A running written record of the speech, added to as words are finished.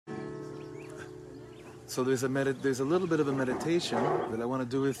So there's a little bit of a meditation that I want to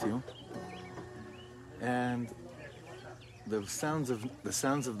do with you, and the sounds of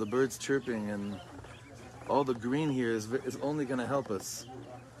the birds chirping and all the green here is only going to help us.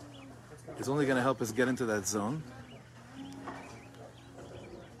 It's only going to help us get into that zone.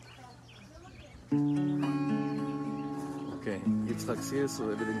 Okay, Yitzchak's here,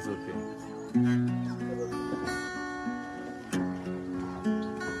 so everything's okay.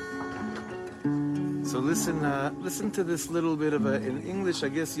 So listen to this little bit of in English, I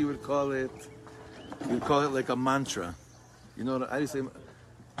guess you would call it like a mantra. You know, how do you say,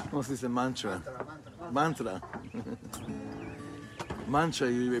 mostly say mantra. Mantra. Mantra,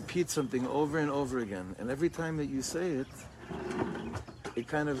 you repeat something over and over again. And every time that you say it, it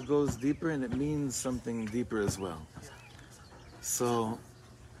kind of goes deeper and it means something deeper as well. So,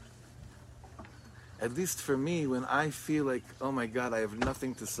 at least for me, when I feel like, oh my God, I have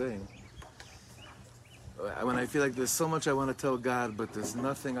nothing to say, when I feel like there's so much I want to tell God, but there's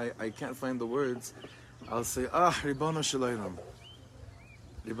nothing, I can't find the words, I'll say, Ribono Shel Olam.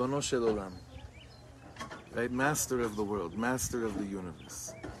 Ribono Shel Olam. Right? Master of the world, master of the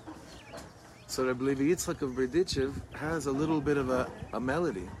universe. So Rabbi Yitzchak of Berdichev has a little bit of a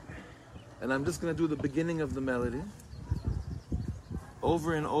melody. And I'm just going to do the beginning of the melody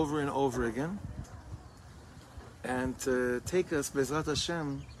over and over and over again. And to take us, Bezrat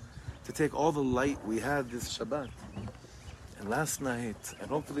Hashem, to take all the light we had this Shabbat and last night,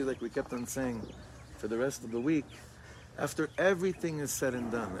 and hopefully, like we kept on saying, for the rest of the week, after everything is said and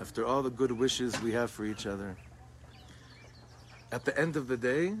done, after all the good wishes we have for each other, at the end of the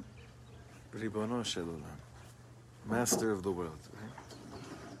day, Ribono Shel Olam, master of the world. Right?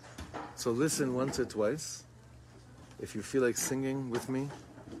 So listen once or twice. If you feel like singing with me,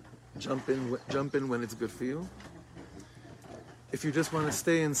 jump in when it's good for you. If you just want to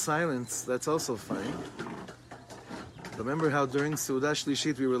stay in silence, that's also fine. Remember how during Seudah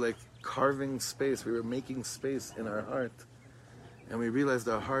Shlishit we were like carving space, we were making space in our heart, and we realized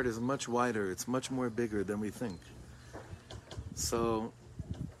our heart is much wider, it's much more bigger than we think. So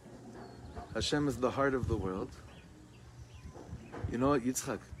Hashem is the heart of the world. You know what,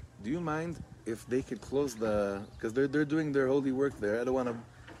 Yitzchak, do you mind if they could close because they're doing their holy work there. I don't want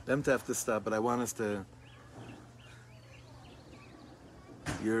them to have to stop, but I want us to,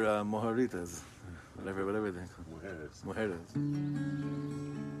 your moharitas, whatever they call Mujeres.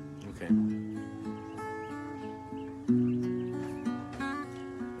 Okay.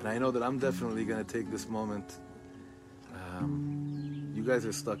 And I know that I'm definitely going to take this moment. You guys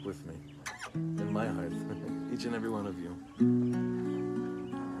are stuck with me in my heart, each and every one of you.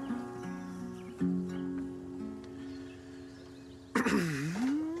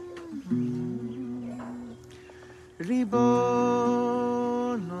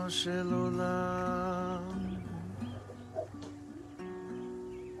 Ribono Shel Olam,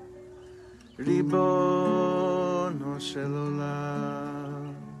 Ribono Shel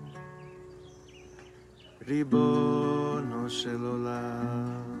Olam, Ribono Shel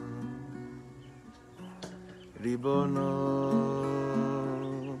Olam, Ribono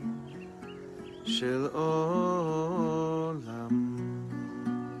Shel Olam.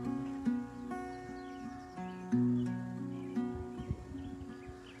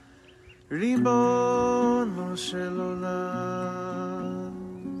 Ribono Shel Olam,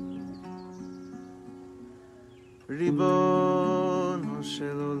 Ribono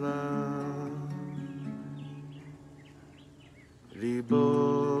Shel Olam,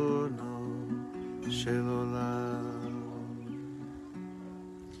 Ribono Shel Olam,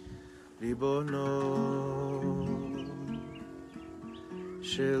 Ribono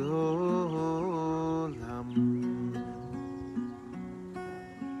Shel Olam.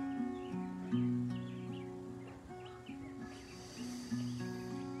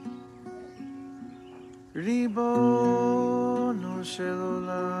 Ribono Shel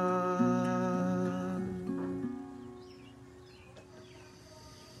Olam,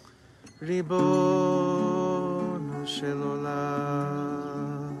 Ribono Shel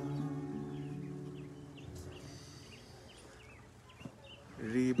Olam,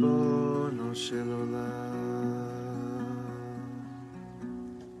 Ribono Shel Olam,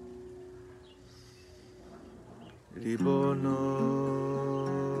 Ribono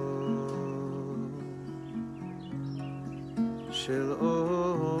Shel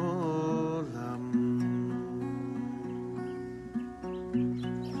Olam.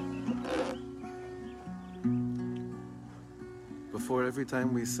 Before every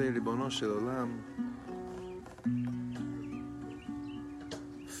time we say Ribono Shel Olam,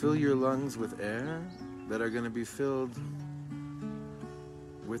 fill your lungs with air that are going to be filled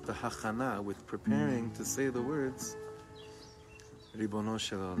with the hachana, with preparing to say the words, Ribono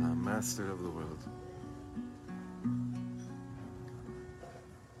Shel Olam, Master of the world.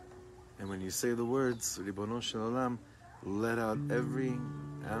 And when you say the words, Ribono Shel Olam, let out every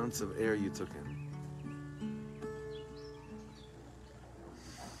ounce of air you took in.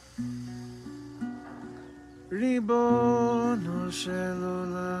 Ribono Shel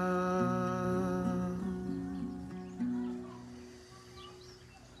Olam,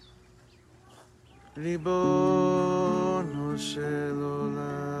 Ribono Shel Olam,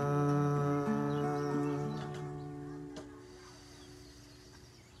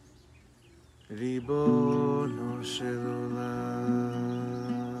 Ribono Shel Olam,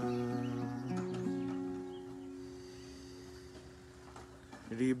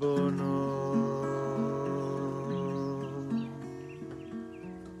 Ribono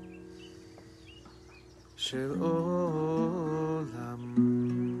Shel Olam.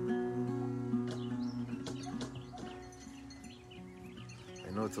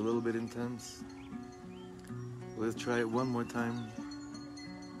 I know it's a little bit intense. Let's try it one more time.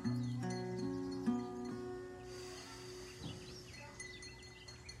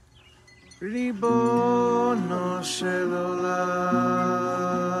 Ribono Shel Olam,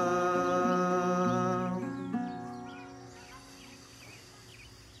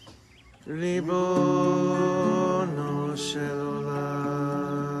 Ribono Shel Olam,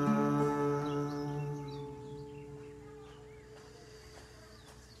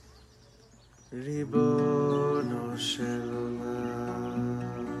 Ribono Shel Olam,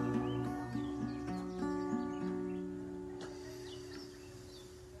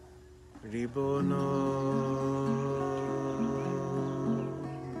 Ribono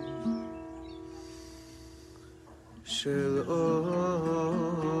Shel Olam.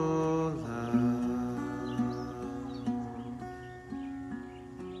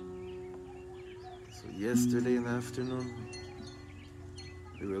 So yesterday in the afternoon,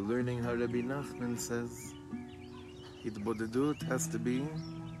 we were learning how Rabbi Nachman says Hitbodedut has to be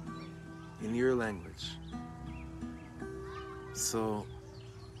in your language. So,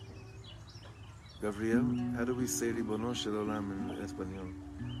 Gabriel, how do we say Ribono Shel Olam in Espanol?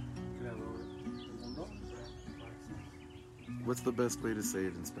 What's the best way to say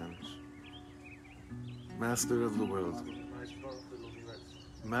it in Spanish? Master of the world.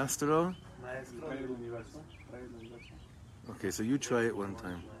 Maestro? Okay, so you try it one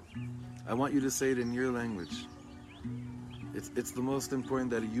time. I want you to say it in your language. It's the most important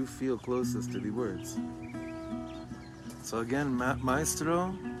that you feel closest to the words. So again,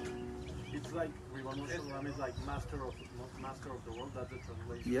 maestro. It's like Ribono Shel Olam is like master of the world. That's the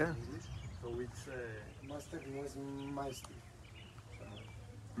translation Yeah. in English. So it's Master no es maestro.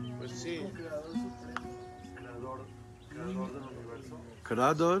 Pues sí. creador del universo.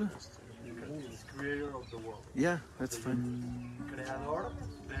 Creador. It's creator of the world. Yeah, that's fine. Creador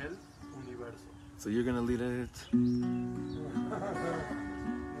del universo. So you're gonna lead it.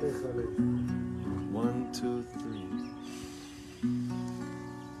 1, 2, 3.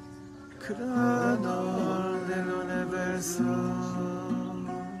 Creador del universo.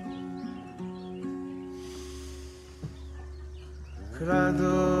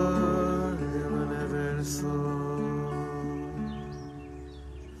 Creador del universo.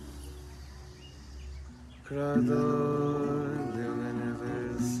 Creador del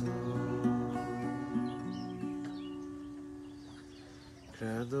universo.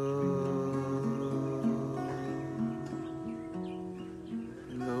 Creador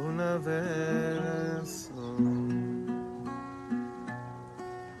del universo.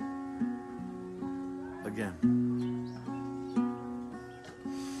 Again.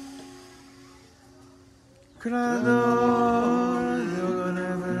 Creador del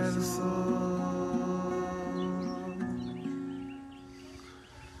universo,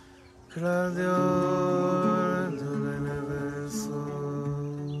 Creador del universo,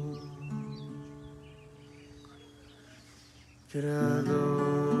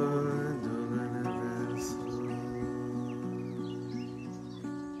 Creador del universo,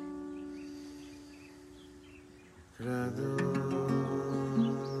 Creador.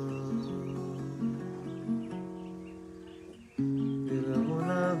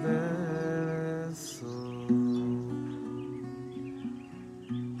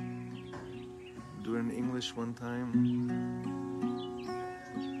 One time.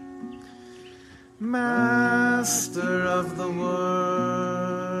 Master of the world,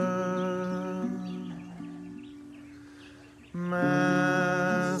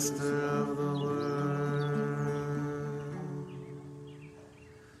 Master of the world,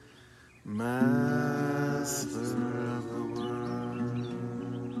 Master of the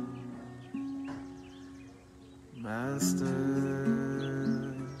world,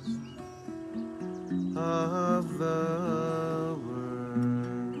 of the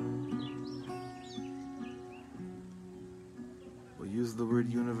world. We'll use the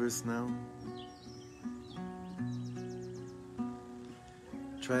word universe now.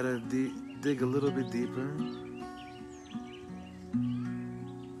 Try to dig a little bit deeper.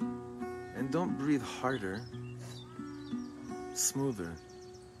 And don't breathe harder. Smoother.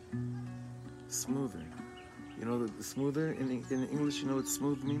 Smoother. You know the smoother? In English, you know what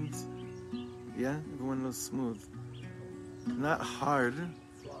smooth means? Yeah? Everyone knows smooth. Not hard,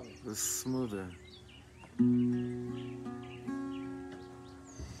 but smoother.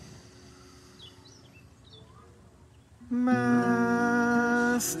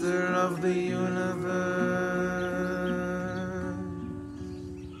 Master of the universe,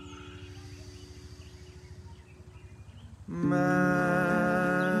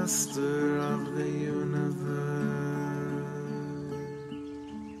 Master of the universe,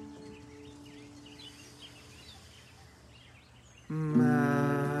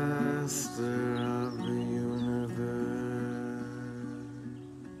 Master of the universe,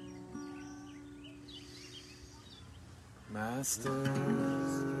 Master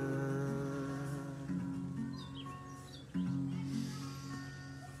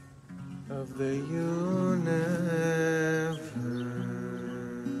of the universe.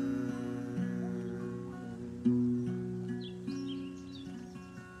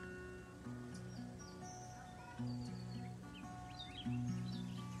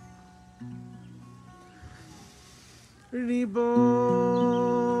 Ribono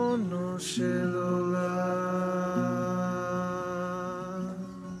shel olam,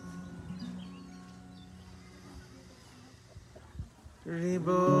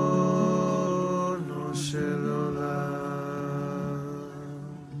 Ribono shel olam,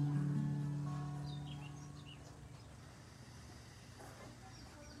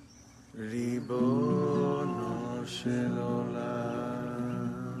 Ribono shel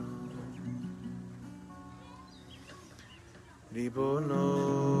olam, Ribono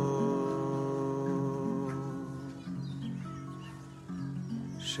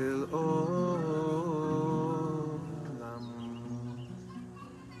shel olam.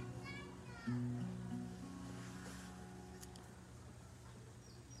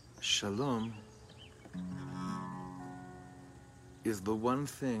 Shalom is the one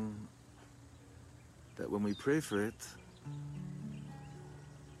thing that when we pray for it,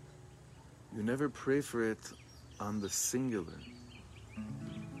 you never pray for it on the singular.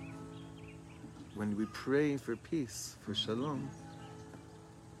 When we pray for peace, for shalom,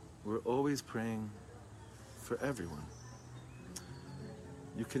 we're always praying for everyone.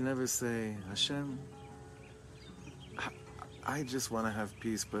 You can never say, Hashem, I just want to have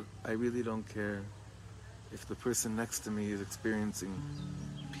peace, but I really don't care if the person next to me is experiencing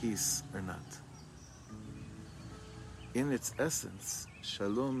peace or not. In its essence,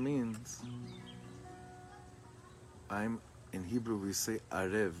 shalom means in Hebrew we say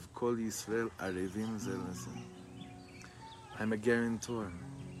arev, kol Yisrael arevim ze lezo. I'm a guarantor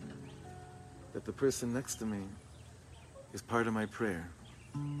that the person next to me is part of my prayer.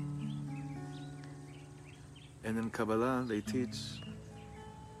 And in Kabbalah they teach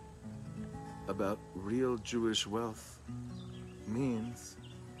about real Jewish wealth means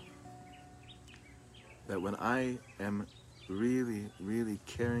that when I am really, really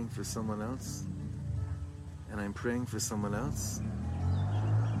caring for someone else and I'm praying for someone else,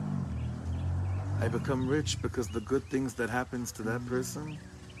 I become rich because the good things that happens to that person,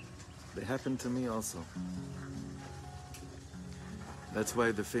 they happen to me also. That's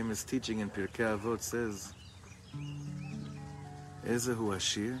why the famous teaching in Pirkei Avot says, Ezehu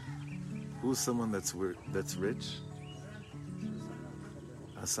Ashir, who's someone that's rich?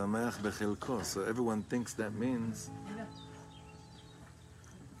 Asameach bechelko. So everyone thinks that means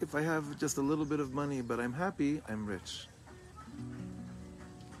if I have just a little bit of money, but I'm happy, I'm rich.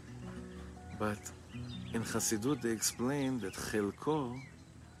 But in Chassidut they explain that chelko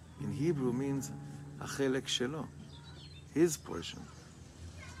in Hebrew means achelek shelo, his portion.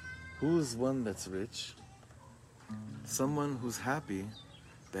 Who's one that's rich? Someone who's happy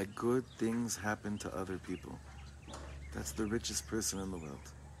that good things happen to other people. That's the richest person in the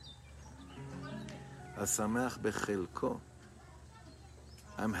world. Asameach bechelko.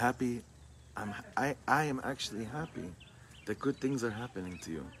 I'm happy. I am actually happy that good things are happening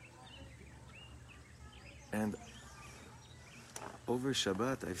to you. And over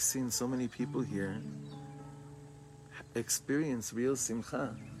Shabbat, I've seen so many people here experience real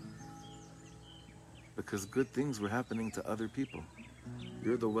simcha because good things were happening to other people.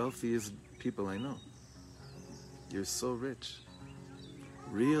 You're the wealthiest people I know. You're so rich.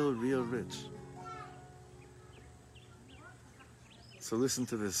 Real, real rich. So listen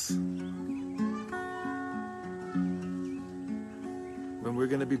to this. When we're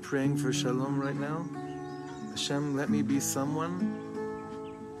going to be praying for Shalom right now, Hashem, let me be someone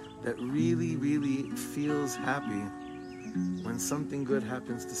that really, really feels happy when something good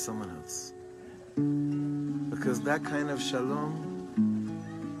happens to someone else. Because that kind of Shalom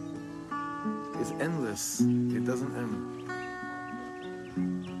is endless. It doesn't end.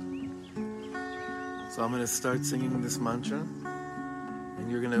 So I'm going to start singing this mantra, and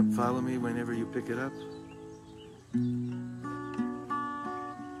you're going to follow me whenever you pick it up.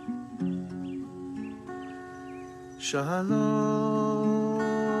 Shalom,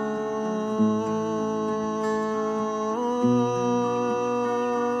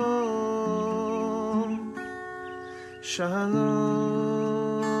 shalom,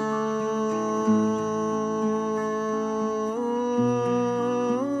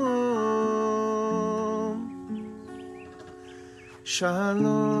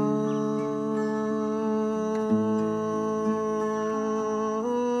 shalom.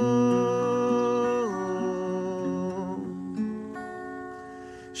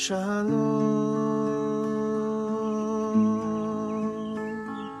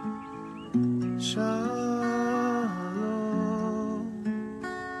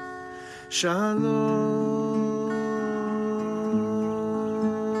 Shalom,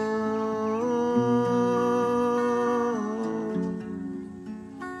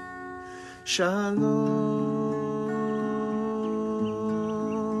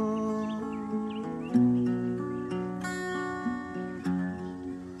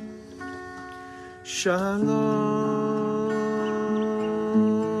 shalom,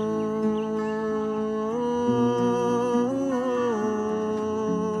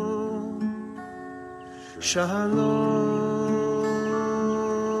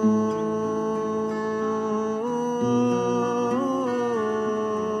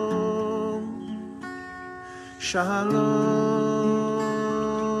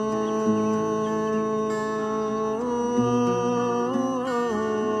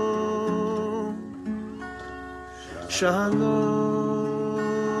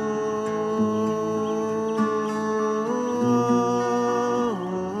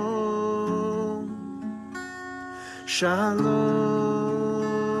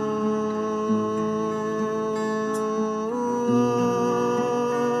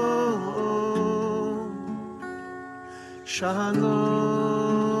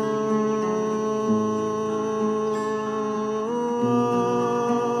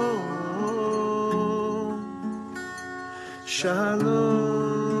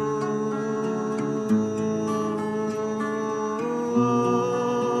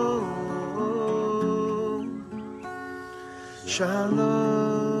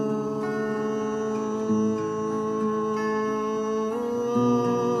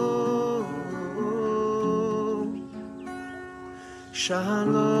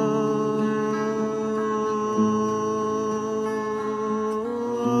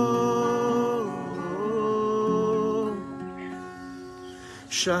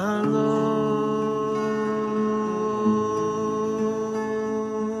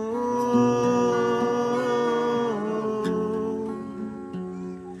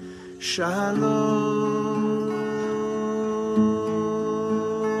 shalom,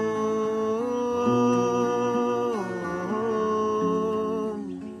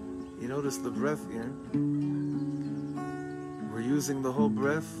 You notice the breath here. We're using the whole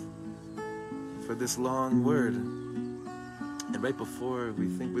breath for this long word. And right before we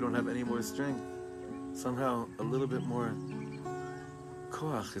think we don't have any more strength, somehow a little bit more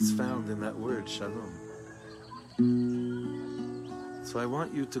koach is found in that word, shalom. So I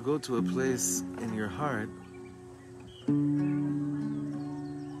want you to go to a place in your heart,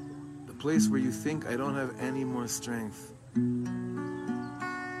 the place where you think I don't have any more strength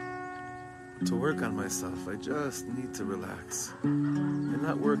to work on myself. I just need to relax and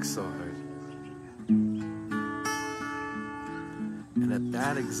not work so hard. And at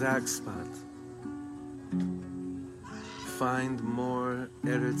that exact spot, find more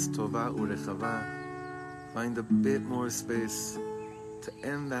eretz tova urechava. Find a bit more space to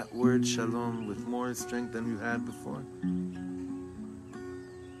end that word shalom with more strength than you had before.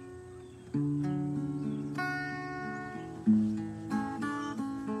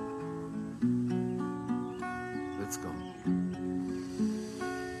 Let's go.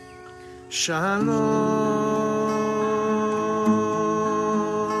 Shalom.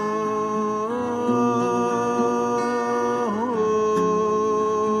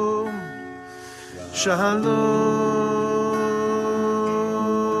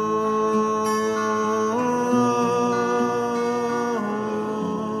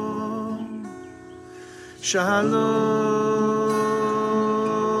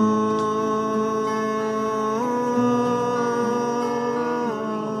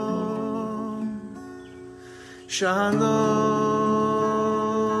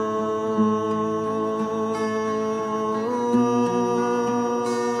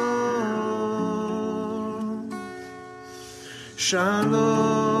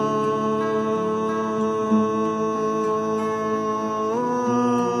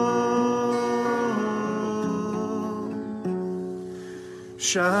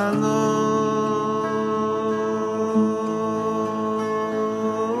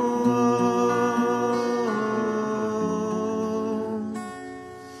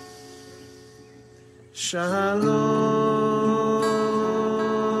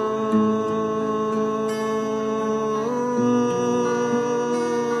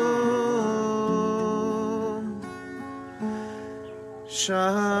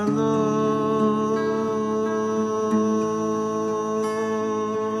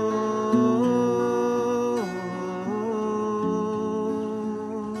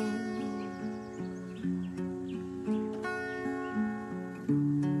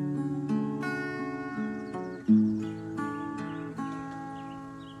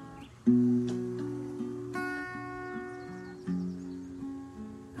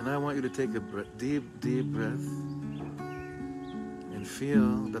 And I want you to take a deep, deep breath and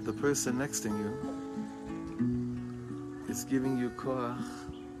feel that the person next to you is giving you koach,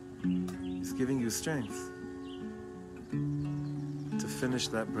 is giving you strength to finish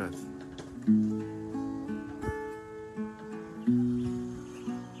that breath.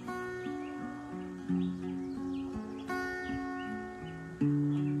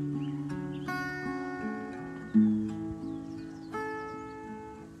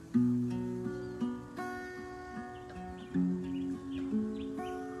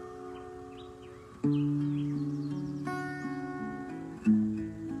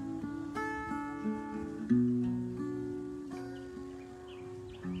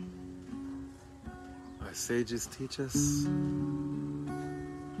 Our sages teach us,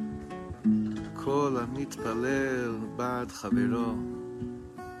 כל המתפלל בעד חברו,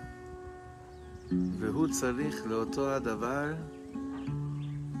 והוא צריך לאותו הדבר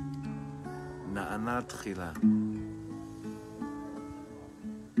נענה תחילה.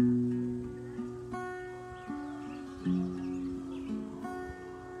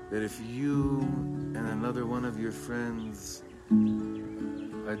 That if you and another one of your friends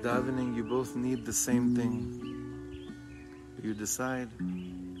are davening, you both need the same thing. You decide,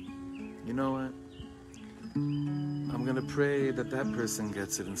 you know what? I'm going to pray that that person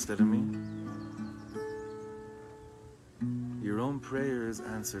gets it instead of me. Your own prayer is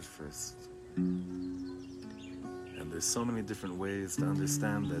answered first. And there's so many different ways to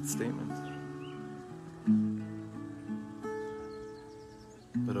understand that statement.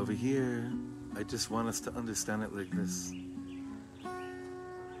 But over here, I just want us to understand it like this.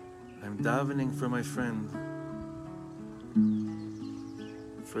 I'm davening for my friend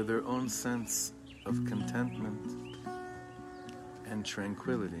for their own sense of contentment and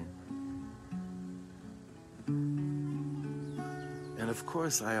tranquility. And of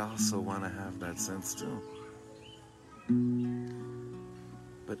course, I also want to have that sense too.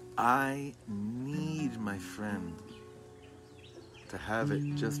 But I need my friend to have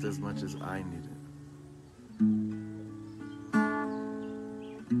it just as much as I need it.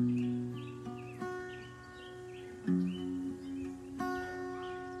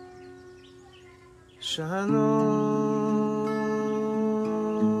 Shalom.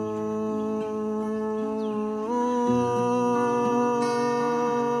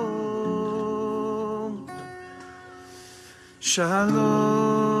 Shalom.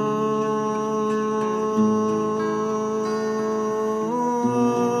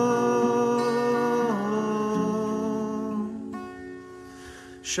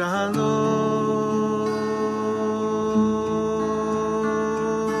 Shalom.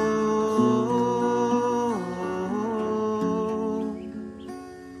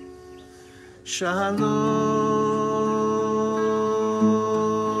 Shalom.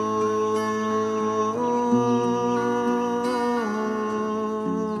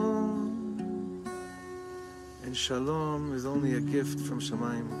 And shalom is only a gift from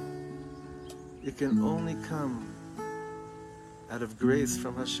Shamayim. It can only come out of grace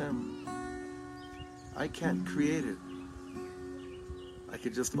from Hashem. I can't create it. I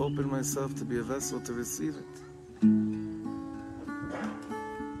could just open myself to be a vessel to receive it.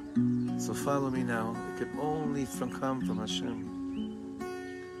 So follow me now. It can only come from Hashem.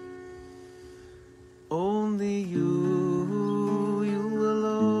 Only you, you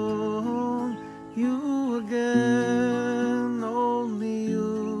alone, you again. Only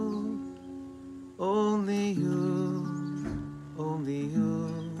you, only you, only you,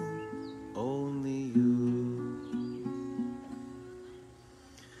 only you.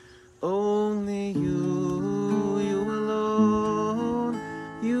 Only you, you alone,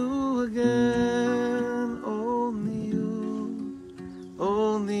 you again. Only you,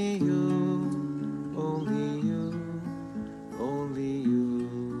 only you, only you, only you.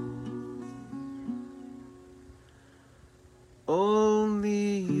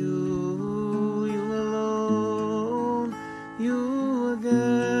 Only you, you alone, you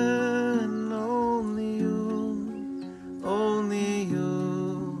again. Only you, only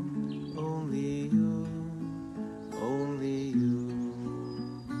you, only you, only you.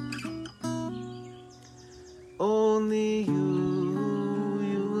 Only you,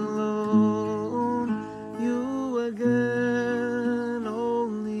 you alone, you again.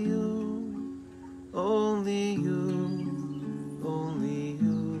 Only you, only you, only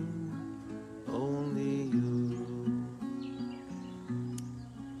you, only you.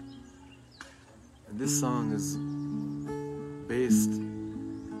 And this song is based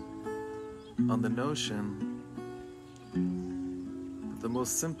on the notion that the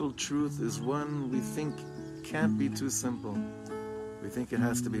most simple truth is one we think can't be too simple. We think it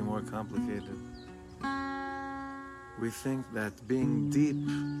has to be more complicated. We think that being deep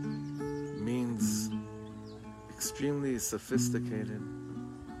means extremely sophisticated,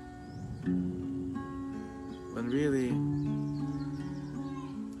 when really,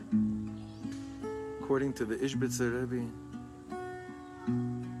 according to the Ishbitzer Rabbi,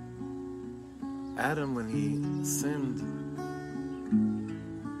 Adam, when he sinned,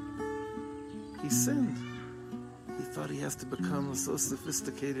 he thought he has to become so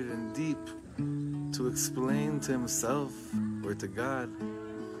sophisticated and deep to explain to himself or to God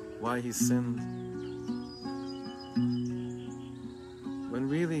why he sinned. When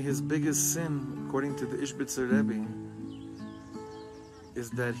really his biggest sin, according to the Ishbitzer Rebbe, is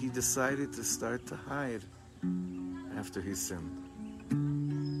that he decided to start to hide after he sinned.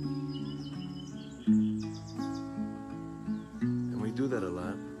 And we do that a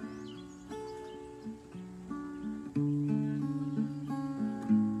lot.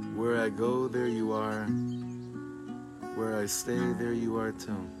 Where I go, there you are. Where I stay, there you are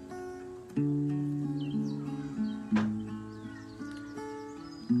too.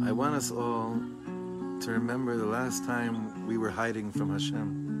 I want us all to remember the last time we were hiding from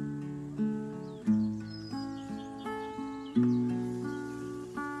Hashem.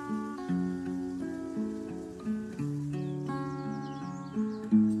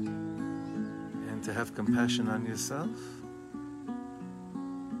 And to have compassion on yourself.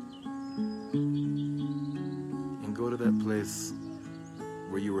 And go to that place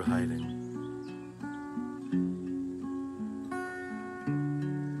where you were hiding.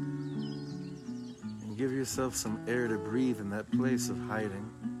 Give yourself some air to breathe in that place of hiding.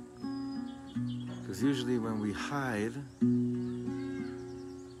 Because usually when we hide,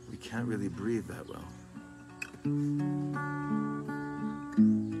 we can't really breathe that well.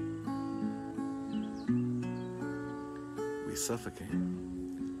 We suffocate.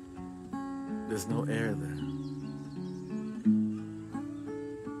 There's no air there.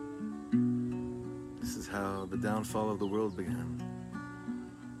 This is how the downfall of the world began.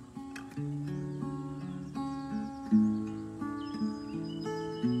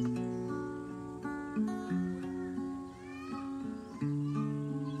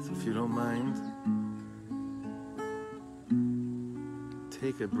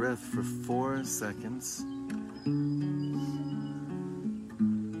 Take a breath for 4 seconds.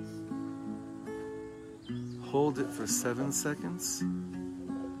 Hold it for 7 seconds.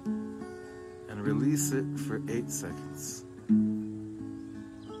 And release it for 8 seconds.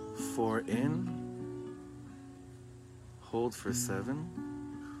 4 in. Hold for 7.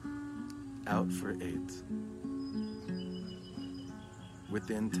 Out for 8. With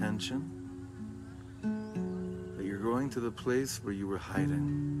the intention that you're going to the place where you were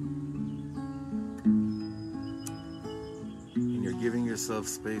hiding. And you're giving yourself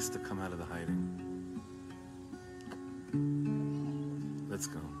space to come out of the hiding. Let's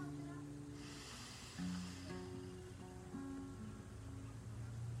go.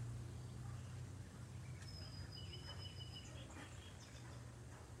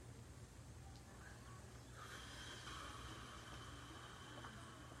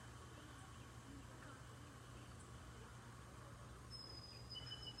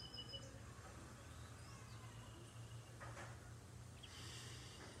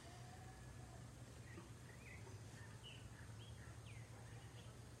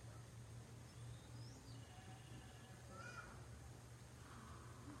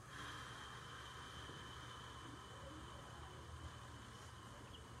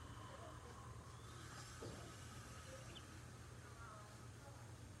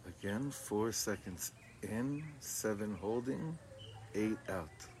 Again, 4 seconds in, 7 holding, 8 out.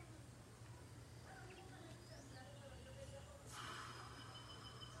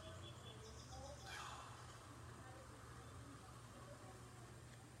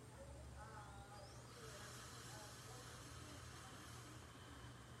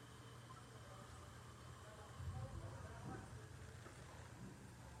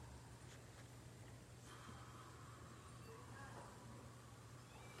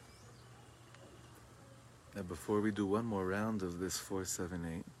 Now before we do one more round of this 4,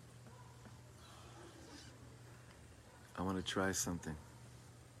 7, 8, I want to try something.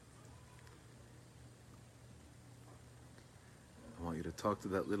 I want you to talk to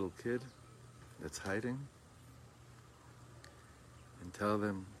that little kid that's hiding and tell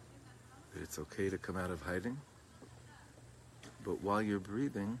them that it's okay to come out of hiding. But while you're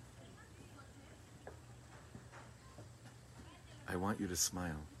breathing, I want you to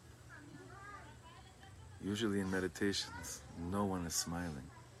smile. Usually in meditations, no one is smiling.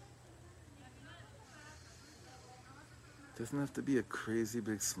 It doesn't have to be a crazy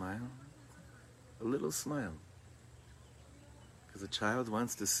big smile. A little smile. Because a child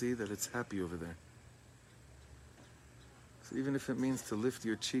wants to see that it's happy over there. So even if it means to lift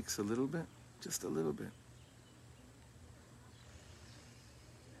your cheeks a little bit, just a little bit.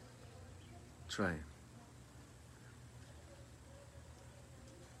 Try it.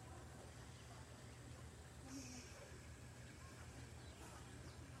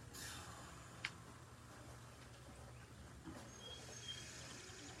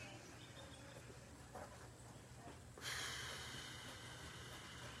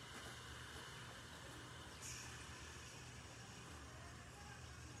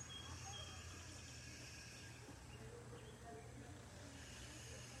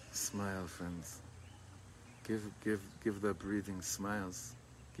 Smile, friends. Give the breathing smiles.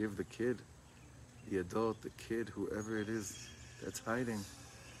 Give the kid, the adult, the kid, whoever it is that's hiding.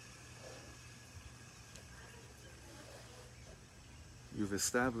 You've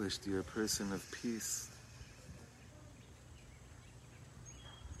established you're a person of peace.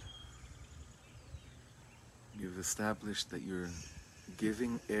 You've established that you're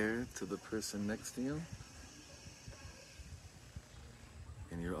giving air to the person next to you.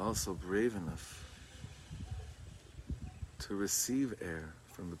 And you're also brave enough to receive air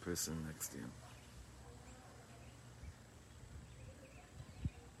from the person next to you.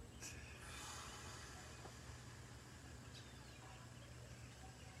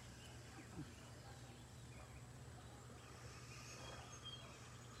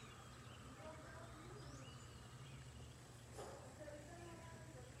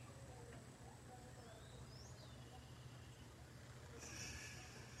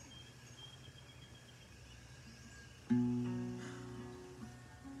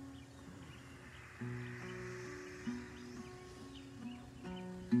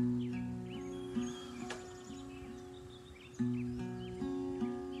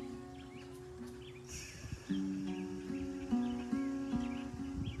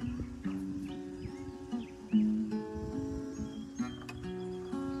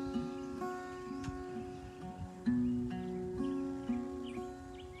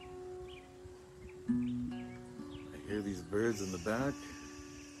 These birds in the back.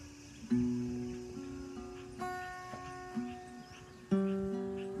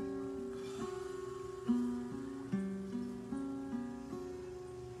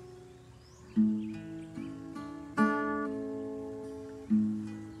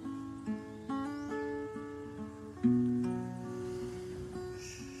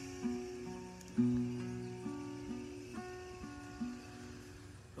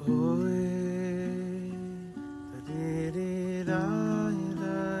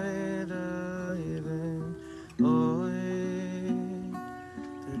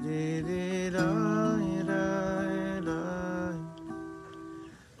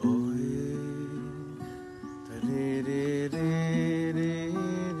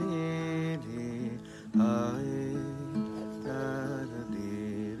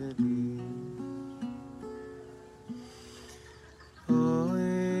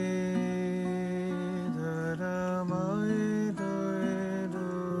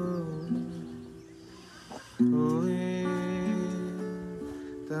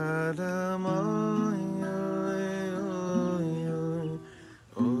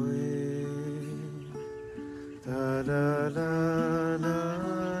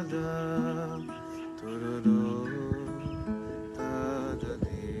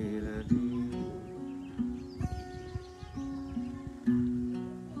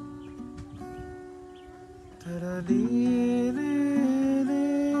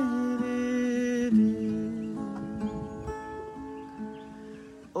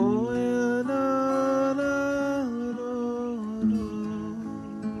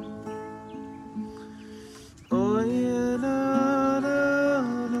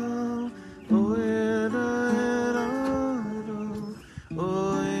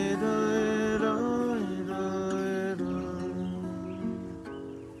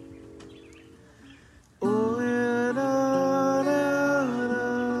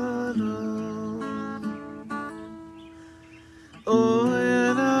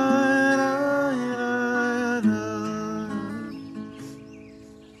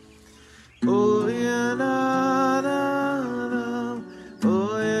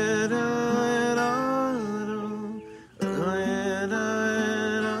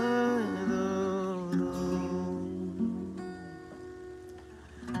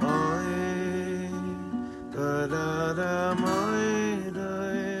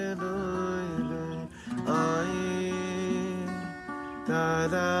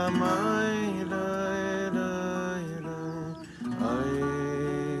 la mai la la la ai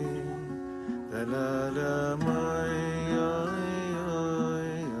la la mai ai ai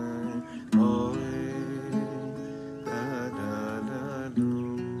ai la la la lu.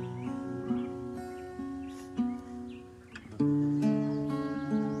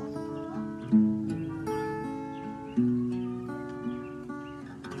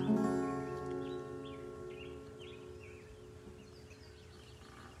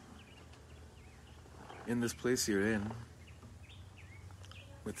 In this place you're in,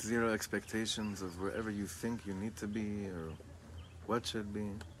 with zero expectations of wherever you think you need to be or what should be,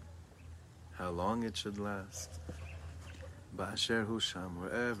 how long it should last, Ba'asher Hu Sham,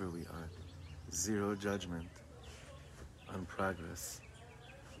 wherever we are, zero judgment on progress.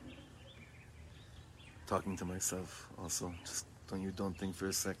 Talking to myself also, just don't think for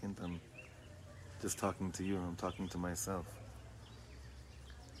a second, I'm just talking to you, I'm talking to myself.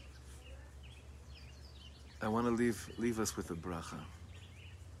 I want to leave us with a bracha.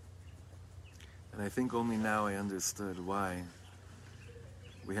 And I think only now I understood why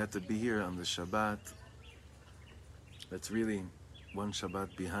we had to be here on the Shabbat. That's really one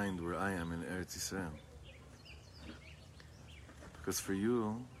Shabbat behind where I am in Eretz Yisrael. Because for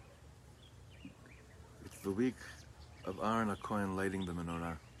you, it's the week of Aaron HaKohen lighting the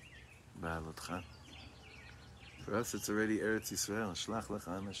menorah. Ba'alotcha. For us, it's already Eretz Yisrael. Shlach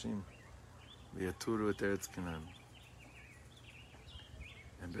lecha anashim. V'yaturu et Eretz Canaan.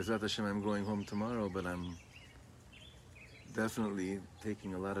 And Bezrat Hashem, I'm going home tomorrow, but I'm definitely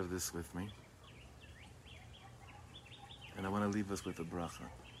taking a lot of this with me. And I want to leave us with a bracha.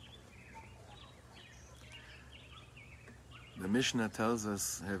 The Mishnah tells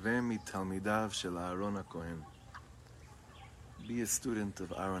us, Heveh mi talmidav shel Aaron HaKohen. Be a student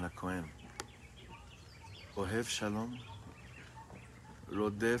of Aaron HaKohen. Ohev shalom.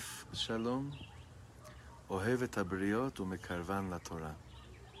 Rodef shalom, ohev et habriot umekarvan laTorah.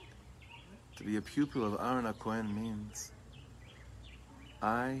 To be a pupil of Aaron HaKohen means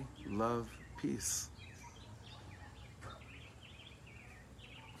I love peace.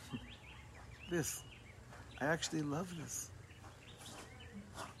 This, I actually love this.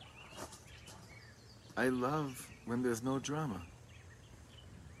 I love when there's no drama.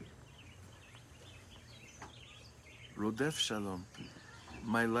 Rodef shalom.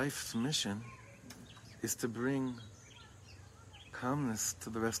 My life's mission is to bring calmness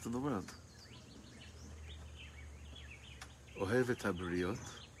to the rest of the world. Ohevet habriot,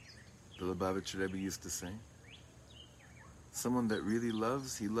 the Lubavitch Rebbe used to say. Someone that really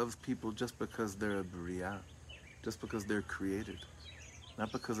loves, he loves people just because they're a bria, just because they're created,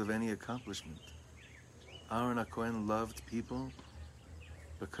 not because of any accomplishment. Aaron HaKohen loved people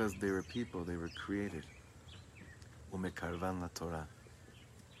because they were people, they were created. Umekarvan laTorah.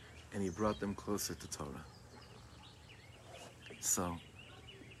 And he brought them closer to Torah. So,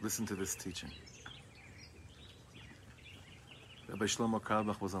 listen to this teaching. Rabbi Shlomo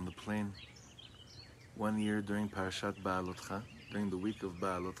Carlebach was on the plane one year during Parashat Ba'alotcha, during the week of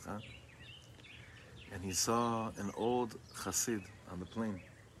Ba'alotcha, and he saw an old chassid on the plane.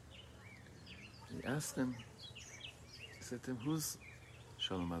 He asked him, he said to him, who's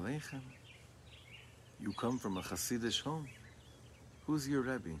Shalom Aleichem? You come from a chassidish home. Who's your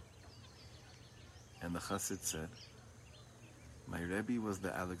Rebbe? And the chassid said, my Rebbe was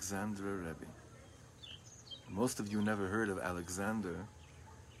the Alexandra Rebbe. Most of you never heard of Alexander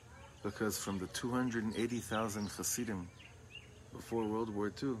because from the 280,000 chassidim before World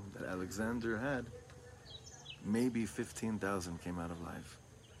War II that Alexander had, maybe 15,000 came out of life.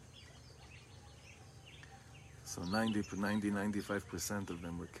 So 95% of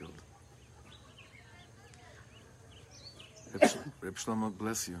them were killed. Reb Shlomo,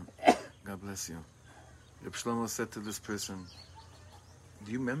 bless you. God bless you. Reb Shlomo said to this person,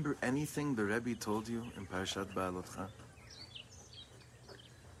 do you remember anything the Rebbe told you in Parashat Ba'alotcha?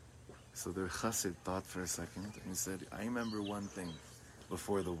 So the chassid thought for a second, and he said, I remember one thing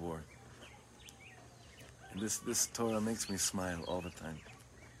before the war. And this Torah makes me smile all the time.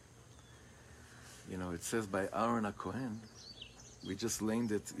 You know, it says by Aaron HaKohen, we just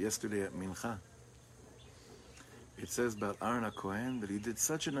learned it yesterday at Mincha. It says about Aaron HaKohen that he did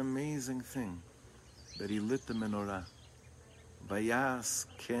such an amazing thing that he lit the menorah. Vayas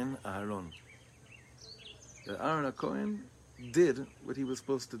ken Aaron. That Aaron HaKohen did what he was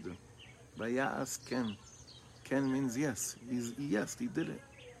supposed to do. Vayas ken. Ken means yes. He did it.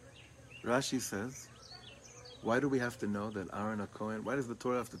 Rashi says, why do we have to know that Aaron HaKohen, why does the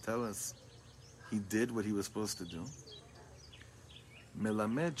Torah have to tell us he did what he was supposed to do?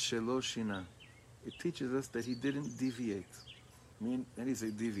 Melamed shelo shina. It teaches us that he didn't deviate. How do you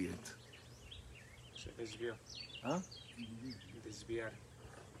say deviate? Se desvió. Huh? Desviar.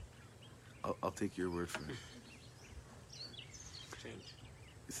 I'll take your word for it. Change.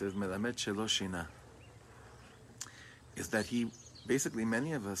 It says, Melamed shelo shina. Is that basically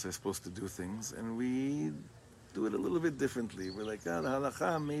many of us are supposed to do things and we do it a little bit differently. We're like, the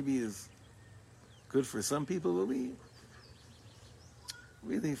halakha maybe is good for some people, but we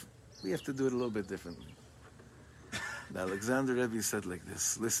have to do it a little bit differently. Now, Alexander Rebbe said like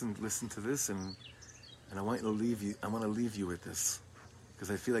this, listen to this, and I want to leave you with this, because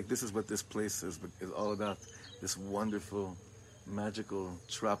I feel like this is what this place is all about, this wonderful, magical,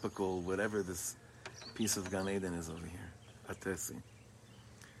 tropical, whatever this piece of Gan Eden is over here, Atesi.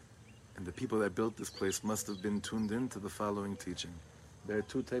 And the people that built this place must have been tuned in to the following teaching. There are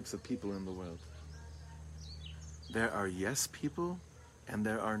two types of people in the world. There are yes people and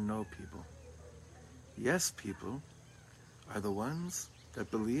there are no people. Yes people are the ones that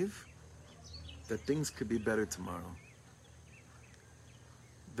believe that things could be better tomorrow.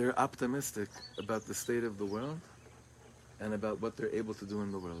 They're optimistic about the state of the world and about what they're able to do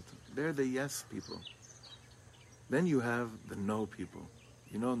in the world. They're the yes people. Then you have the no people.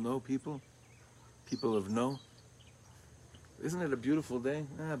 You know no people? People of no. Isn't it a beautiful day?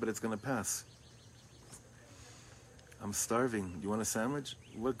 But it's going to pass. I'm starving. You want a sandwich?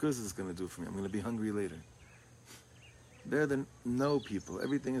 What good is this going to do for me? I'm going to be hungry later. They're the no people.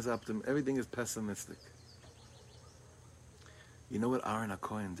 Everything is everything is pessimistic. You know what Aaron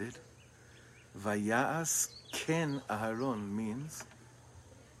HaKohen did? Vaya'as ken Aharon means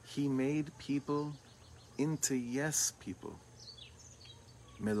he made people into yes people.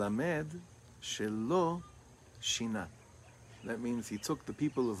 Melamed shelo shina. That means he took the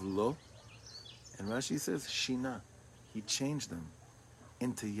people of lo, and Rashi says shina. He changed them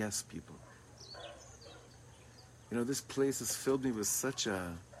into yes people. You know, this place has filled me with such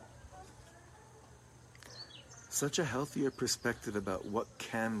a healthier perspective about what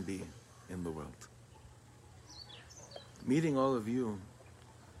can be in the world. Meeting all of you,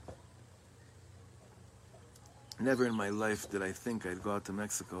 never in my life did I think I'd go out to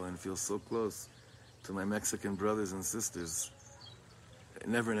Mexico and feel so close to my Mexican brothers and sisters.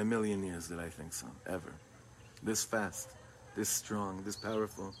 Never in a million years did I think so, ever. This fast, this strong, this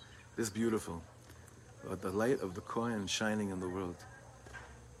powerful, this beautiful. But the light of the Kohen shining in the world.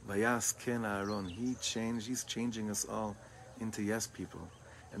 Vayas ken Aaron, he's changing us all into yes people.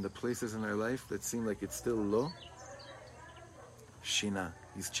 And the places in our life that seem like it's still low, Shina,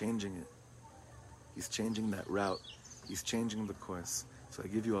 he's changing it. He's changing that route. He's changing the course. So I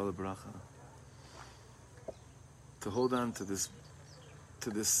give you all the bracha. To hold on to this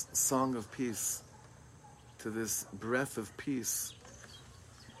song of peace, to this breath of peace.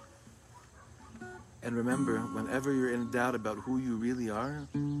 And remember, whenever you're in doubt about who you really are,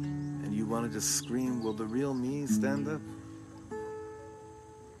 and you want to just scream, will the real me stand up?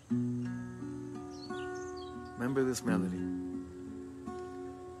 Remember this melody.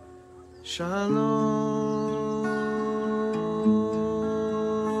 Shalom.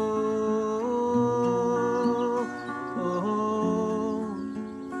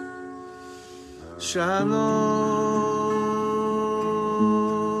 Shalom.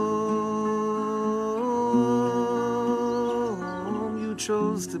 You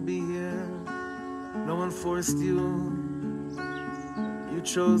chose to be here. No one forced you. You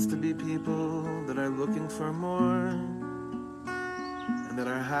chose to be people that are looking for more and that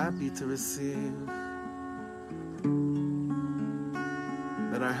are happy to receive,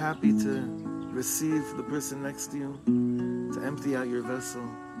 that are happy to receive the person next to you, to empty out your vessel.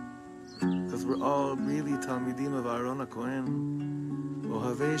 Because we're all really Talmidim of Aaron HaKohen.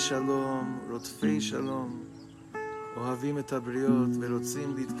 Ohavei Shalom, Rotfei Shalom, Ohavim et Habriot,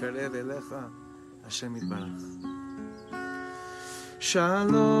 Verotzim Litkarev Elecha, Hashem Yitbarach.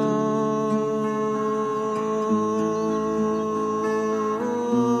 Shalom.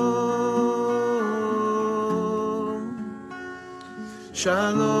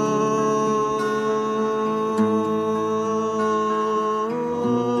 Shalom.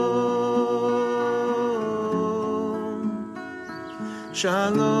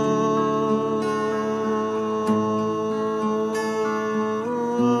 Shalom.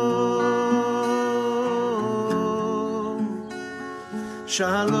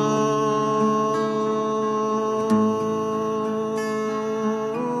 Shalom.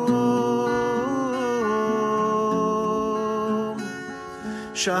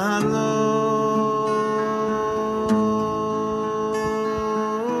 Shalom.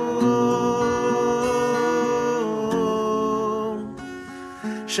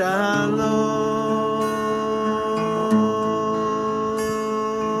 Shalom.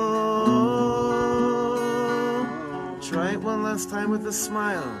 last time with a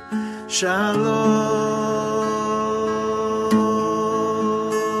smile. Shalom.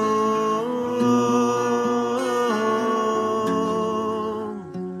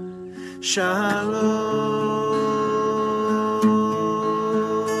 Shalom.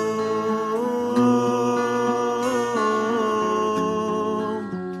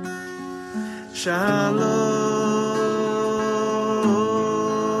 Shalom.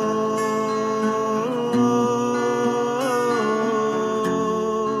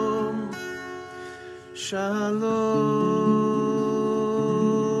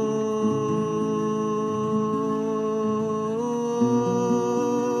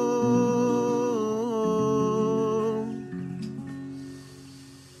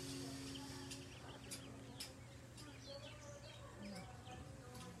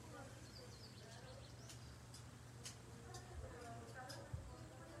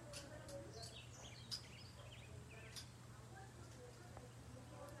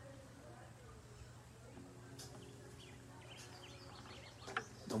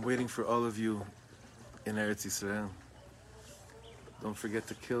 I'm waiting for all of you in Eretz Yisrael. Don't forget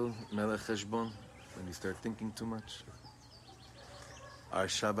to kill Melech Heshbon when you start thinking too much. Our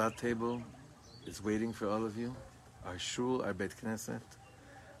Shabbat table is waiting for all of you. Our shul, our Beit Knesset,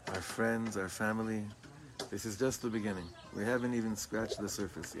 our friends, our family. This is just the beginning. We haven't even scratched the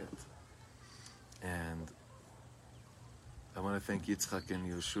surface yet. And I want to thank Yitzchak and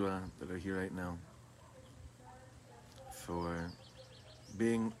Yoshua that are here right now for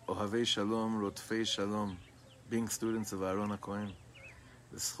being Ohavei Shalom, Rotfei Shalom, being students of Aaron HaKohen.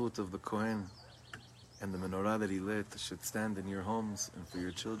 The zchut of the Kohen and the menorah that he lit should stand in your homes and for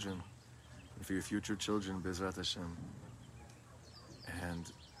your children and for your future children, Bezrat Hashem.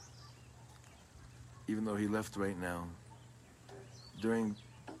 And even though he left right now, during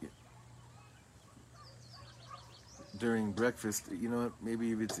breakfast, you know what,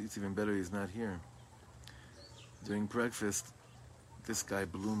 maybe it's even better he's not here. During breakfast, this guy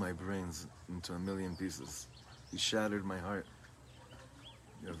blew my brains into a million pieces. He shattered my heart.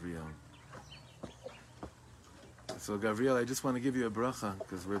 Gabriel. So Gabriel, I just want to give you a bracha,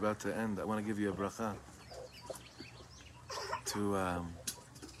 because we're about to end. I want to give you a bracha to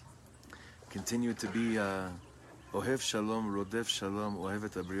continue to be Ohev Shalom, Rodef Shalom,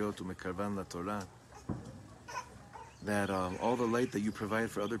 Ohevet Abriot, Umekarvan La Torah. That all the light that you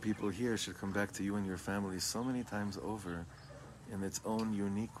provide for other people here should come back to you and your family so many times over in its own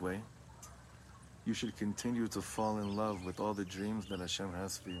unique way. You should continue to fall in love with all the dreams that Hashem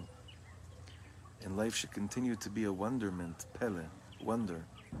has for you. And life should continue to be a wonderment, pele, wonder.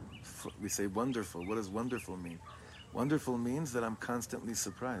 We say wonderful. What does wonderful mean? Wonderful means that I'm constantly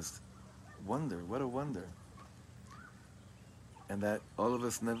surprised. Wonder, what a wonder. And that all of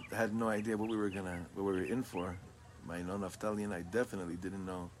us had no idea what we were in for. My non Naftali and I definitely didn't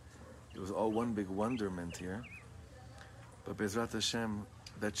know. It was all one big wonderment here. But Bezrat Hashem,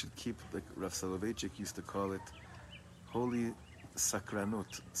 that should keep, like Rav Soloveitchik used to call it, holy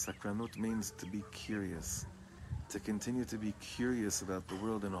sakranut. Sakranut means to be curious, to continue to be curious about the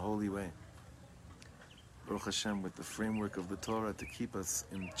world in a holy way. Baruch Hashem, with the framework of the Torah to keep us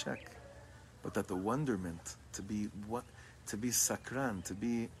in check, but that the wonderment, to be sakran, to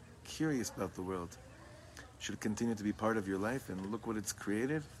be curious about the world, should continue to be part of your life. And look what it's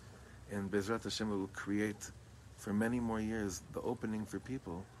created, and Bezrat Hashem will create for many more years the opening for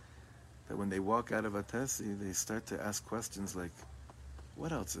people that when they walk out of Atesi, they start to ask questions like,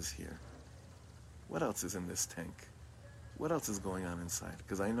 what else is here? What else is in this tank? What else is going on inside?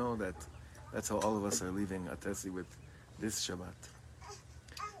 Because I know that that's how all of us are leaving Atesi with this Shabbat.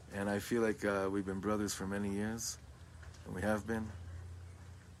 And I feel like we've been brothers for many years, and we have been.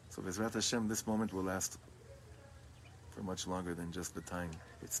 So Bezrat Hashem, this moment will last for much longer than just the time.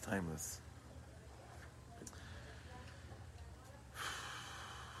 It's timeless.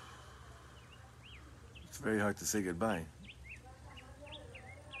 It's very hard to say goodbye.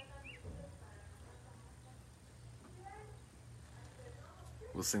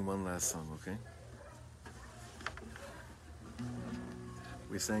 We'll sing one last song, okay?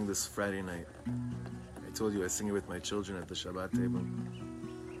 We sang this Friday night. I told you I sing it with my children at the Shabbat table.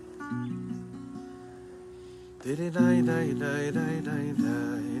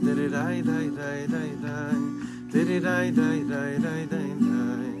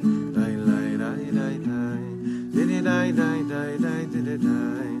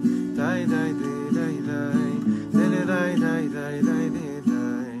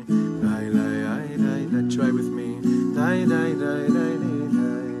 Try with me. La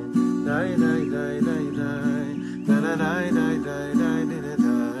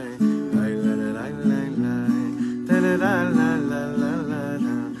la la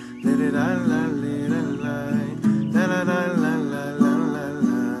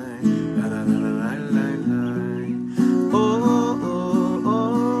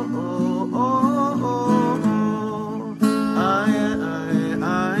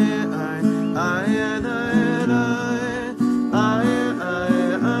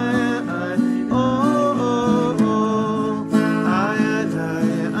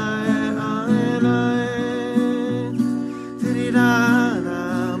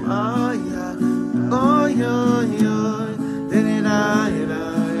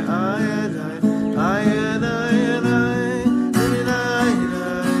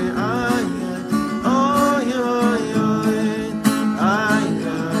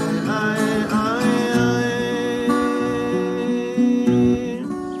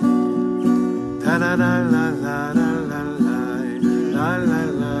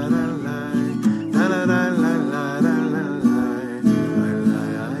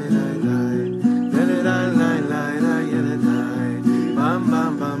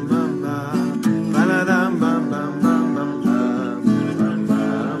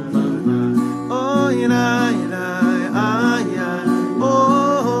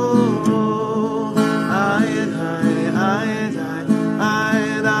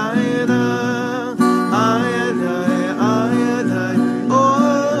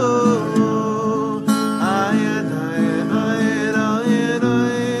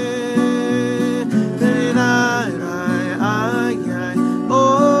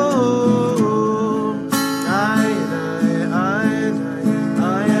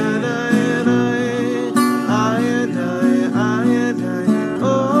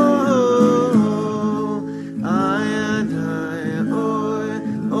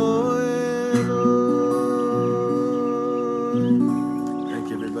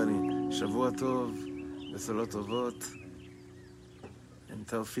Shavua Tov, Besalot Tovot. And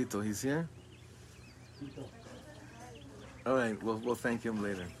tell Fito he's here. All right, we'll thank him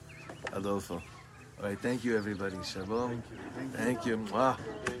later. Adolfo. All right, thank you everybody. Shalom. Thank you. Wow.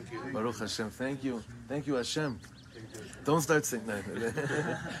 Baruch Hashem. Thank you. Thank you Hashem. Don't start singing that. I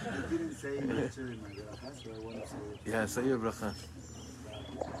didn't say much in my bracha, so I want to say it. Yeah, say your bracha.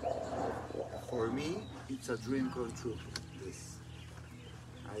 For me, it's a dream come true. This,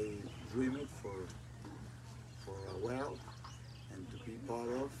 I dream it for a while, and to be part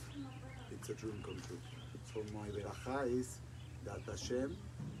of, it's a dream come true. So my bracha is that Hashem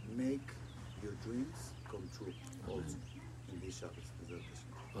make your dreams come true also in this Shabbos.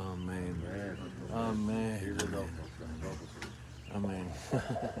 Amen. Amen. Amen. Amen.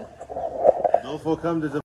 Don't come to the